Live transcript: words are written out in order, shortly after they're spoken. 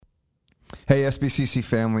Hey, SBCC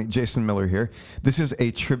family, Jason Miller here. This is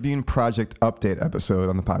a Tribune Project update episode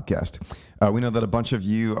on the podcast. We know that a bunch of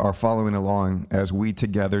you are following along as we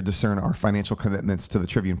together discern our financial commitments to the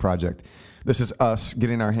Tribune Project. This is us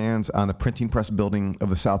getting our hands on the printing press building of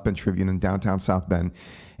the South Bend Tribune in downtown South Bend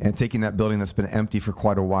and taking that building that's been empty for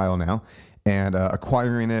quite a while now and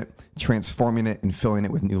acquiring it, transforming it, and filling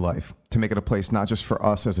it with new life to make it a place not just for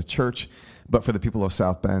us as a church, but for the people of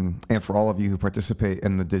South Bend and for all of you who participate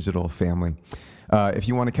in the digital family. If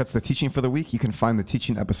you want to catch the teaching for the week, you can find the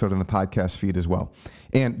teaching episode in the podcast feed as well.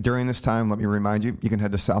 And during this time, let me remind you, you can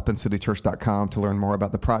head to southbendcitychurch.com to learn more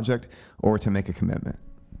about the project or to make a commitment.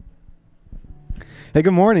 Hey,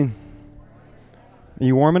 good morning. Are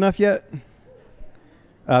you warm enough yet?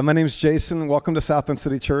 My name's Jason. Welcome to South Bend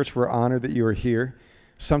City Church. We're honored that you are here.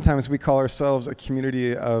 Sometimes we call ourselves a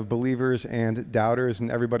community of believers and doubters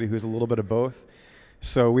and everybody who's a little bit of both.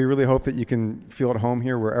 So we really hope that you can feel at home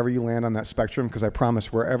here wherever you land on that spectrum, because I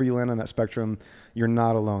promise wherever you land on that spectrum, you're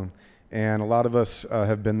not alone. And a lot of us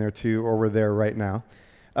have been there too, or we're there right now.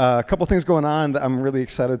 A couple things going on that I'm really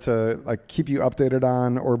excited to keep you updated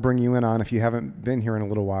on or bring you in on if you haven't been here in a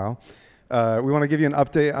little while. We want to give you an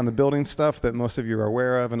update on the building stuff that most of you are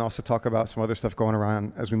aware of and also talk about some other stuff going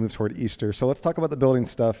around as we move toward Easter. So let's talk about the building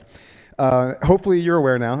stuff. Hopefully you're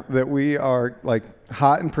aware now that we are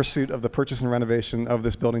hot in pursuit of the purchase and renovation of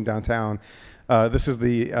this building downtown. This is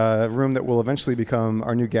the room that will eventually become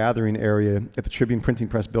our new gathering area at the Tribune Printing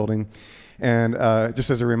Press building. And just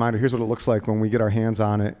as a reminder, here's what it looks like when we get our hands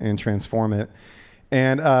on it and transform it.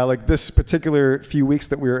 And this particular few weeks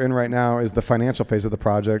that we're in right now is the financial phase of the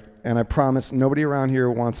project. And I promise nobody around here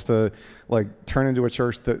wants to turn into a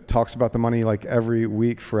church that talks about the money every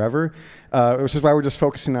week forever, which is why we're just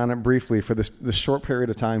focusing on it briefly for this short period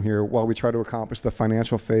of time here while we try to accomplish the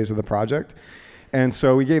financial phase of the project. And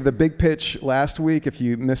so we gave the big pitch last week. If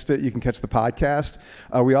you missed it, you can catch the podcast.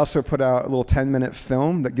 We also put out a little 10-minute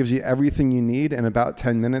film that gives you everything you need in about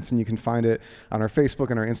 10 minutes, and you can find it on our Facebook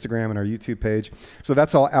and our Instagram and our YouTube page. So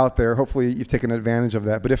that's all out there. Hopefully you've taken advantage of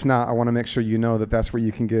that. But if not, I want to make sure you know that that's where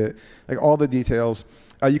you can get all the details.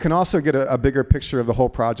 You can also get a bigger picture of the whole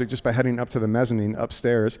project just by heading up to the mezzanine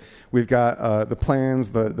upstairs. We've got the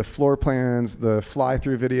plans, the floor plans, the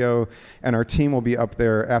fly-through video, and our team will be up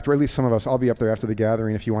there after, at least some of us, I'll be up there after the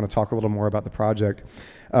gathering if you want to talk a little more about the project.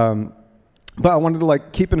 But I wanted to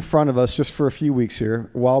keep in front of us just for a few weeks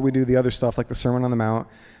here while we do the other stuff like the Sermon on the Mount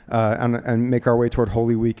and make our way toward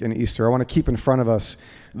Holy Week and Easter. I want to keep in front of us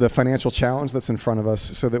the financial challenge that's in front of us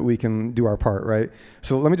so that we can do our part, right?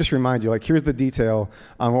 So let me just remind you, here's the detail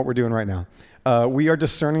on what we're doing right now. We are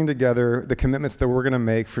discerning together the commitments that we're going to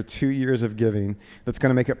make for 2 years of giving that's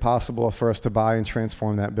going to make it possible for us to buy and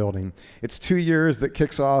transform that building. It's 2 years that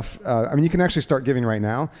kicks off, you can actually start giving right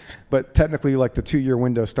now, but technically the 2-year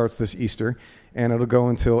window starts this Easter, and it'll go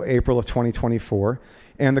until April of 2024.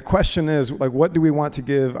 And the question is, what do we want to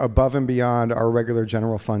give above and beyond our regular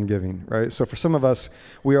general fund giving, right? So for some of us,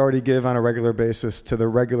 we already give on a regular basis to the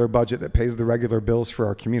regular budget that pays the regular bills for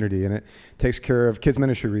our community, and it takes care of kids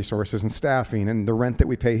ministry resources and staffing and the rent that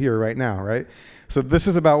we pay here right now, right? So this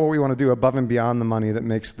is about what we want to do above and beyond the money that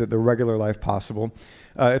makes the regular life possible.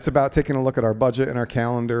 It's about taking a look at our budget and our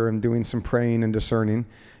calendar and doing some praying and discerning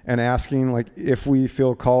and asking if we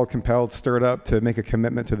feel called, compelled, stirred up to make a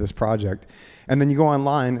commitment to this project. And then you go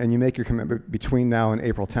online and you make your commitment between now and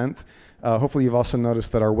April 10th. Hopefully you've also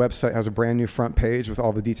noticed that our website has a brand new front page with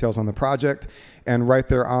all the details on the project. And right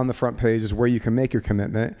there on the front page is where you can make your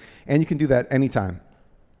commitment. And you can do that anytime.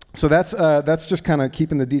 So that's just kind of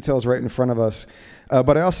keeping the details right in front of us.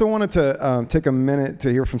 But I also wanted to take a minute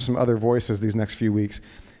to hear from some other voices these next few weeks.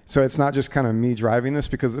 So it's not just kind of me driving this,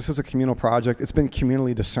 because this is a communal project. It's been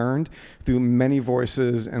communally discerned through many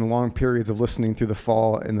voices and long periods of listening through the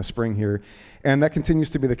fall and the spring here. And that continues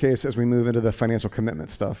to be the case as we move into the financial commitment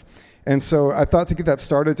stuff. And so I thought to get that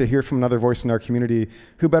started, to hear from another voice in our community,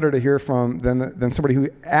 who better to hear from than somebody who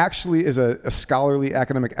actually is a scholarly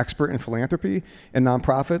academic expert in philanthropy and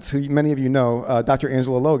nonprofits, who many of you know, Dr.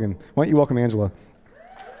 Angela Logan. Why don't you welcome Angela?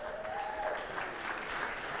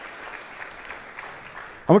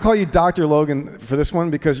 I'm going to call you Dr. Logan for this one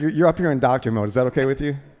because you're up here in doctor mode. Is that okay with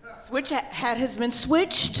you? Switch hat has been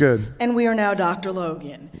switched. Good. And we are now Dr.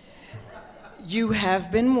 Logan. You have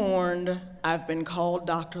been warned. I've been called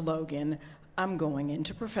Dr. Logan. I'm going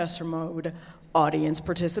into professor mode. Audience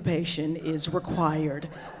participation is required.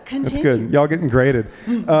 Continue. That's good. Y'all getting graded.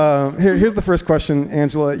 Here's the first question,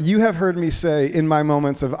 Angela. You have heard me say in my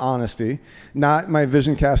moments of honesty, not my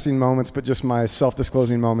vision casting moments, but just my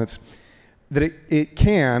self-disclosing moments, that it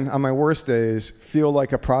can, on my worst days, feel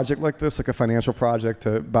like a project like this, like a financial project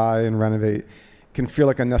to buy and renovate, can feel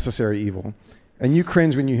like a necessary evil. And you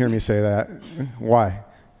cringe when you hear me say that. Why?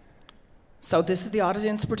 So this is the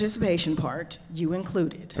audience participation part, you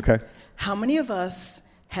included. Okay. How many of us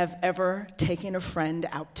have ever taken a friend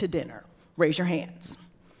out to dinner? Raise your hands.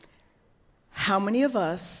 How many of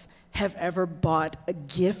us have ever bought a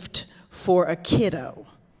gift for a kiddo?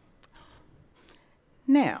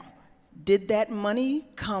 Now, did that money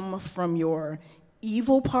come from your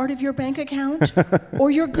evil part of your bank account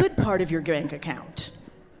or your good part of your bank account?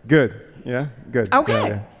 Good. Yeah? Good. Okay.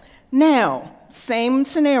 Yeah. Now, same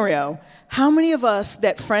scenario. How many of us,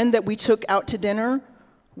 that friend that we took out to dinner,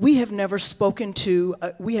 we have not spoken to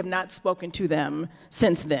them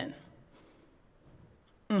since then?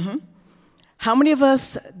 How many of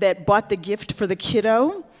us that bought the gift for the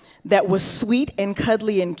kiddo that was sweet and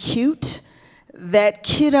cuddly and cute, that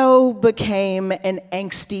kiddo became an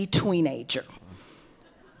angsty teenager?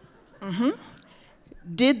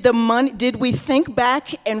 Did we think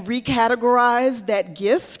back and recategorize that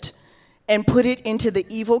gift and put it into the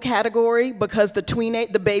evil category because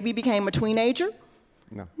the baby became a teenager?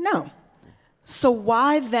 No. So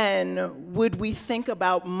why then would we think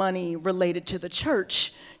about money related to the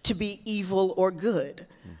church to be evil or good?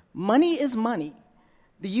 Money is money.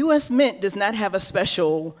 The U.S. Mint does not have a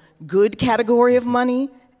special good category of money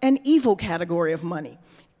and evil category of money.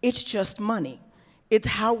 It's just money. It's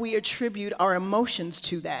how we attribute our emotions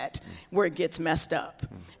to that where it gets messed up.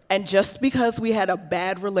 And just because we had a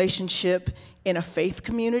bad relationship in a faith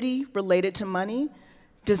community related to money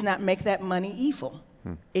does not make that money evil.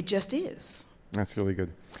 It just is. That's really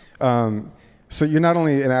good. So you're not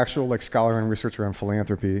only an actual scholar and researcher on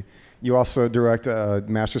philanthropy, you also direct a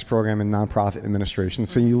master's program in nonprofit administration.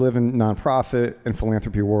 So you live in nonprofit and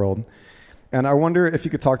philanthropy world. And I wonder if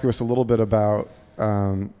you could talk to us a little bit about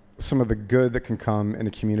some of the good that can come in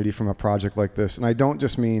a community from a project like this. And I don't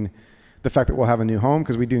just mean the fact that we'll have a new home,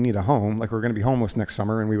 because we do need a home. We're going to be homeless next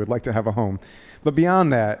summer and we would like to have a home. But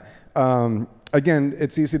beyond that, again,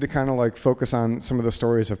 it's easy to kind of focus on some of the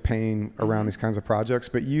stories of pain around these kinds of projects,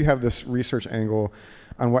 but you have this research angle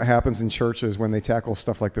on what happens in churches when they tackle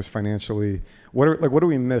stuff like this financially. What do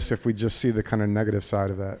we miss if we just see the kind of negative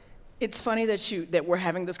side of that? It's funny that we're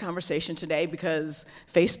having this conversation today because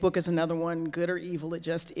Facebook is another one, good or evil, it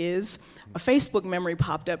just is. A Facebook memory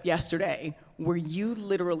popped up yesterday where you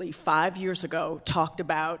literally 5 years ago talked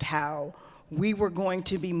about how we were going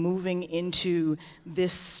to be moving into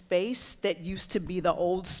this space that used to be the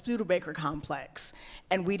old Studebaker complex.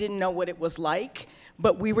 And we didn't know what it was like,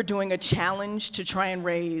 but we were doing a challenge to try and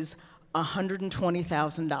raise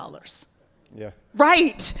 $120,000. Yeah.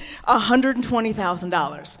 Right,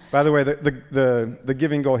 $120,000. By the way, the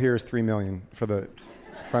giving goal here is $3 million for the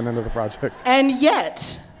front end of the project. And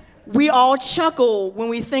yet, we all chuckle when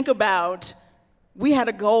we think about we had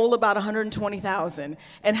a goal about 120,000.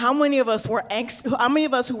 And how many of us who were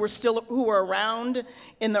around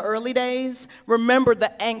in the early days remember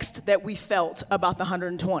the angst that we felt about the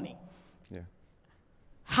 120? Yeah.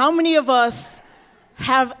 How many of us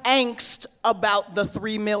have angst about the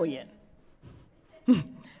 3 million?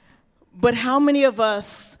 But how many of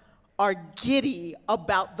us are giddy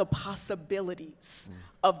about the possibilities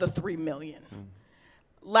of the 3 million?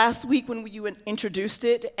 Last week when you introduced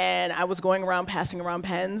it and I was going around passing around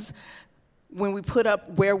pens, when we put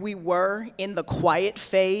up where we were in the quiet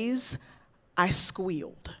phase, I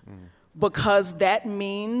squealed. Because that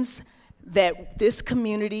means that this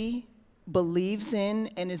community believes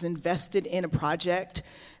in and is invested in a project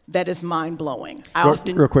that is mind-blowing.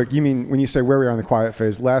 Real quick, you mean when you say where we are in the quiet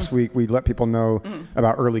phase, last week we let people know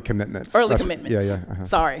about early commitments. Commitments. Yeah. Uh-huh.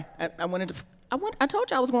 Sorry, I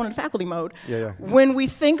told you I was going into faculty mode. Yeah. When we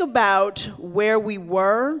think about where we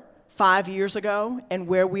were 5 years ago and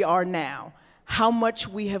where we are now, how much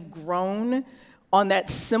we have grown on that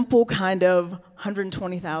simple kind of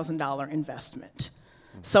 $120,000 investment.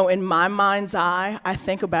 So in my mind's eye, I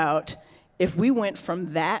think about if we went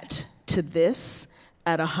from that to this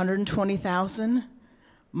at 120,000,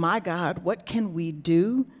 my God, what can we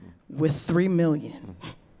do with 3 million?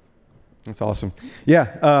 That's awesome.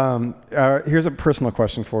 Yeah. Here's a personal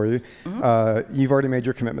question for you. You've already made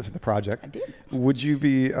your commitment to the project. I did. Would you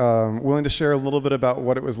be willing to share a little bit about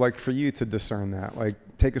what it was like for you to discern that?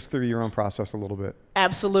 Take us through your own process a little bit.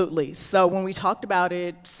 Absolutely. So when we talked about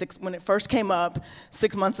it, when it first came up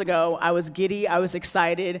 6 months ago, I was giddy, I was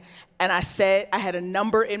excited, and I had a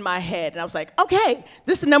number in my head, and I was like, okay,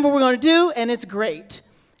 this is the number we're going to do, and it's great.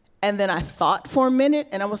 And then I thought for a minute,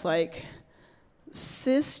 and I was like,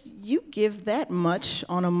 sis, you give that much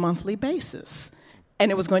on a monthly basis.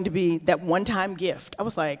 And it was going to be that one-time gift. I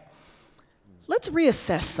was like, let's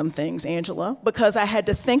reassess some things, Angela, because I had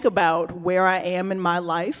to think about where I am in my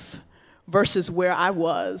life versus where I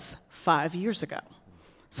was 5 years ago.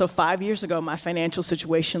 So 5 years ago, my financial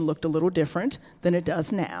situation looked a little different than it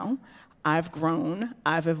does now. I've grown,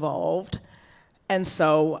 I've evolved, and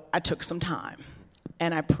so I took some time,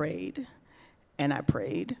 and I prayed, and I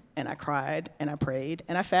prayed, and I cried, and I prayed,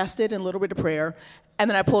 and I fasted and a little bit of prayer, and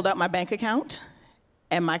then I pulled out my bank account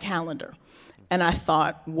and my calendar, and I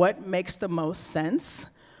thought, what makes the most sense,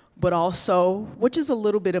 but also, which is a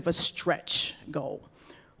little bit of a stretch goal.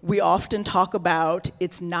 We often talk about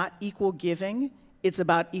it's not equal giving, it's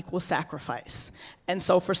about equal sacrifice. And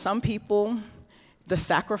so for some people, the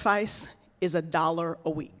sacrifice is $1 a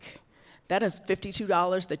week. That is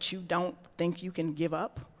 $52 that you don't think you can give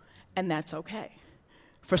up, and that's okay.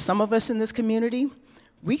 For some of us in this community,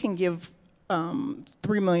 we can give $3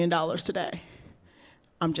 million today.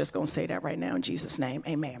 I'm just going to say that right now in Jesus' name,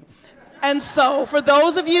 amen. And so for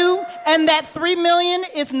those of you, and that $3 million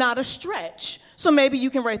is not a stretch. So maybe you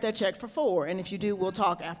can write that check for $4, and if you do, we'll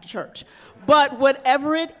talk after church. But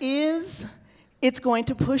whatever it is, it's going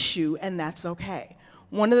to push you, and that's okay.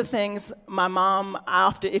 One of the things my mom,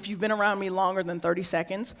 if you've been around me longer than 30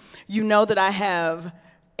 seconds, you know that I have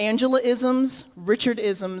Angela-isms,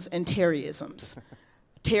 Richard-isms, and Terry-isms.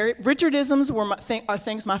 Richard-isms are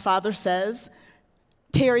things my father says.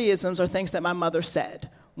 Terry-isms are things that my mother said.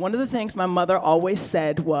 One of the things my mother always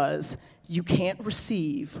said was, you can't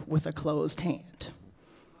receive with a closed hand.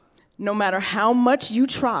 No matter how much you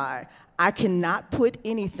try, I cannot put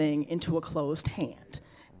anything into a closed hand.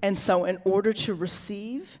 And so in order to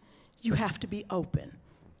receive, you have to be open.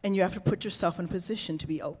 And you have to put yourself in a position to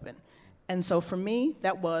be open. And so for me,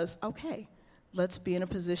 that was, okay, let's be in a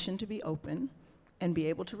position to be open and be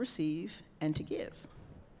able to receive and to give.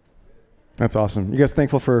 That's awesome. You guys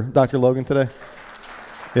thankful for Dr. Logan today?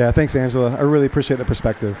 Yeah, thanks, Angela. I really appreciate the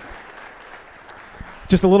perspective.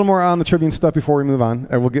 Just a little more on the Tribune stuff before we move on.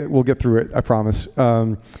 We'll get through it, I promise.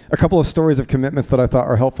 A couple of stories of commitments that I thought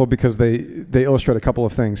are helpful because they illustrate a couple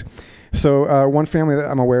of things. So one family that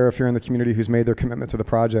I'm aware of here in the community who's made their commitment to the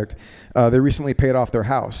project, they recently paid off their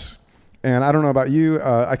house. And I don't know about you,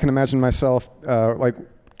 I can imagine myself like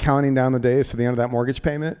counting down the days to the end of that mortgage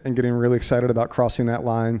payment and getting really excited about crossing that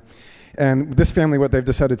line. And this family, what they've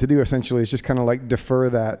decided to do essentially is just kind of like defer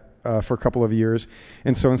that for a couple of years.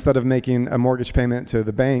 And so instead of making a mortgage payment to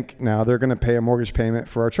the bank now, they're going to pay a mortgage payment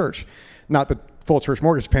for our church. Not the full church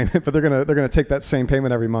mortgage payment, but they're going to take that same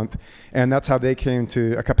payment every month. And that's how they came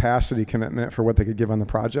to a capacity commitment for what they could give on the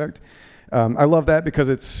project. I love that because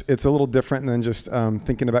it's a little different than just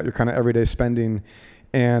thinking about your kind of everyday spending.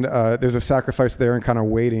 And there's a sacrifice there and kind of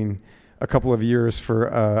waiting a couple of years for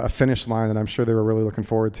a finish line that I'm sure they were really looking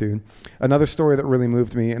forward to. Another story that really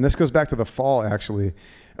moved me, and this goes back to the fall actually.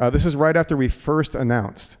 This is right after we first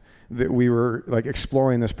announced that we were like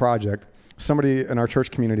exploring this project. Somebody in our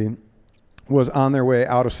church community was on their way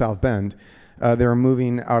out of South Bend. They were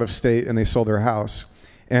moving out of state and they sold their house.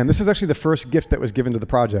 And this is actually the first gift that was given to the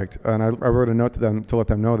project. And I wrote a note to them to let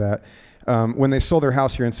them know that. When they sold their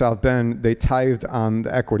house here in South Bend, they tithed on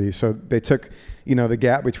the equity. So they took, the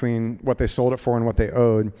gap between what they sold it for and what they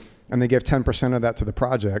owed, and they gave 10% of that to the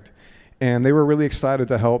project. And they were really excited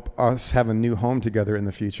to help us have a new home together in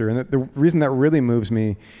the future. And the reason that really moves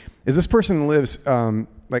me is this person lives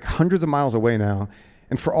like hundreds of miles away now.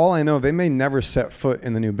 And for all I know, they may never set foot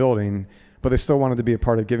in the new building, but they still wanted to be a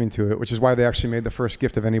part of giving to it, which is why they actually made the first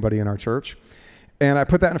gift of anybody in our church. And I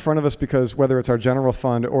put that in front of us because whether it's our general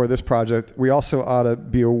fund or this project, we also ought to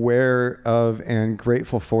be aware of and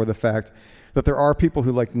grateful for the fact that there are people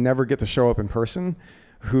who like never get to show up in person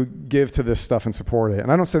who give to this stuff and support it.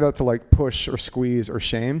 And I don't say that to like push or squeeze or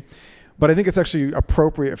shame, but I think it's actually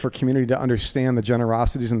appropriate for community to understand the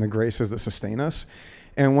generosities and the graces that sustain us.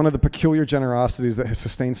 And one of the peculiar generosities that has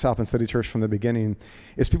sustained South Bend City Church from the beginning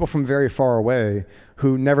is people from very far away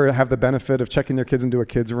who never have the benefit of checking their kids into a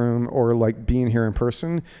kids' room or like being here in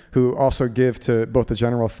person, who also give to both the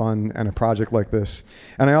general fund and a project like this.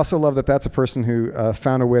 And I also love that that's a person who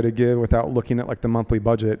found a way to give without looking at like the monthly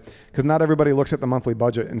budget, because not everybody looks at the monthly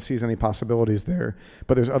budget and sees any possibilities there,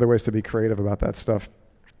 but there's other ways to be creative about that stuff.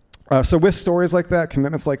 So with stories like that,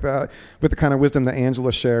 commitments like that, with the kind of wisdom that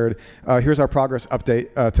Angela shared, here's our progress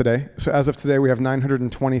update today. So as of today, we have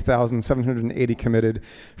 920,780 committed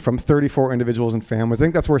from 34 individuals and families. I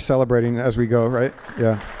think that's worth celebrating as we go, right?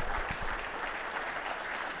 Yeah.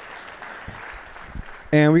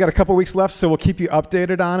 And we got a couple weeks left, so we'll keep you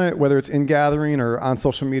updated on it, whether it's in gathering or on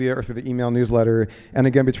social media or through the email newsletter. And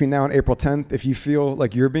again, between now and April 10th, if you feel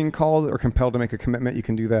like you're being called or compelled to make a commitment, you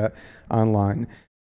can do that online.